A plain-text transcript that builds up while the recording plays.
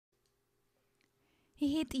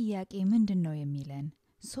ይሄ ጥያቄ ምንድነው የሚለን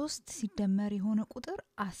 3 ሲደመር የሆነ ቁጥር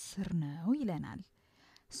 10 ነው ይለናል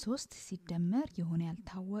 3 ሲደመር የሆነ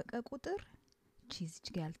ያልታወቀ ቁጥር ቺዝች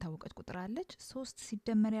ጋር ያልታወቀች ቁጥር አለች 3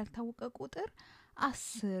 ሲደመር ያልታወቀ ቁጥር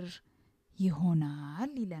 10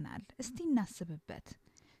 ይሆናል ይለናል እስቲ እናስብበት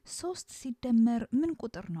 3 ሲደመር ምን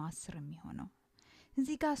ቁጥር ነው 10 የሚሆነው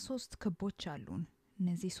እዚህ ጋር 3 ክቦች አሉን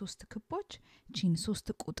እነዚህ 3 ክቦች ቺን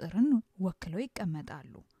 3 ቁጥርን ወክለው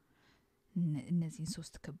ይቀመጣሉ እነዚህ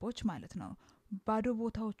 3 ክቦች ማለት ነው ባዶ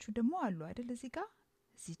ቦታዎቹ ደግሞ አሉ አይደል እዚህ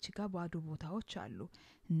ጋር ባዶ ቦታዎች አሉ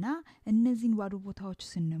እና እነዚህን ባዶ ቦታዎች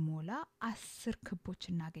ስንሞላ 10 ክቦች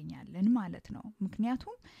እናገኛለን ማለት ነው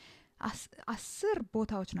ምክንያቱም 10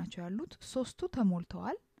 ቦታዎች ናቸው ያሉት 3ቱ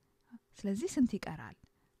ተሞልተዋል ስለዚህ ስንት ይቀራል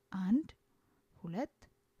 1 2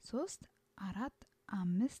 3 4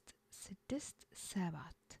 5 6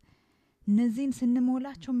 7 እነዚህን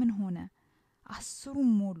ስንሞላቸው ምን ሆነ 10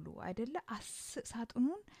 ሞሉ አይደለ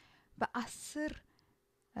ሳጥኑን በ10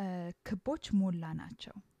 ክቦች ሞላ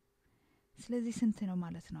ናቸው ስለዚህ ስንት ነው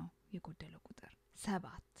ማለት ነው የጎደለው ቁጥር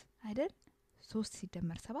 7 አይደል 3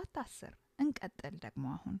 ሲደመር 7 10 እንቀጥል ደግሞ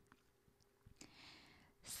አሁን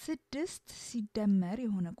 6 ሲደመር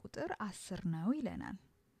የሆነ ቁጥር 10 ነው ይለናል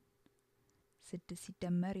 6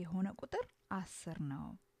 ሲደመር የሆነ ቁጥር 10 ነው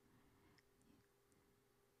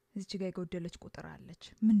እዚህ ጋር የጎደለች ቁጥር አለች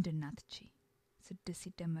ምንድናት እቺ 6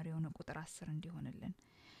 ሲደመር የሆነ ቁጥር 10 እንዲሆንልን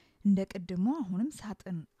እንደ ቀድሞ አሁንም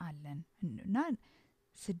ሳጥን አለን እና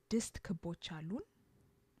 6 ክቦች አሉን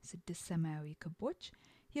 6 ሰማያዊ ክቦች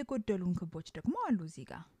የጎደሉን ክቦች ደግሞ አሉ እዚህ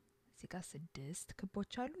ጋር 6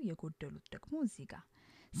 ክቦች አሉ የጎደሉት ደግሞ እዚህ ጋር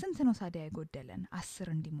ስንት ነው ታዲያ የጎደለን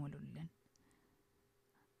 10 እንዲሞሉልን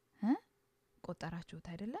ቆጠራችሁት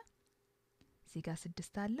አይደለ እዚህ ጋር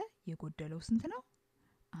 6 አለ የጎደለው ስንት ነው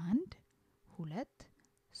 1 2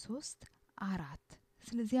 3 4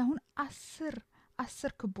 ስለዚህ አሁን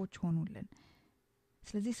 10 ክቦች ሆኑልን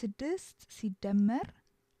ስለዚህ 6 ሲደመር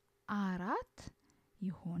 4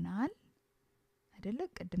 ይሆናል አይደለ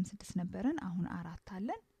ቀደም 6 ነበረን አሁን 4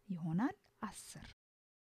 አለን ይሆናል 10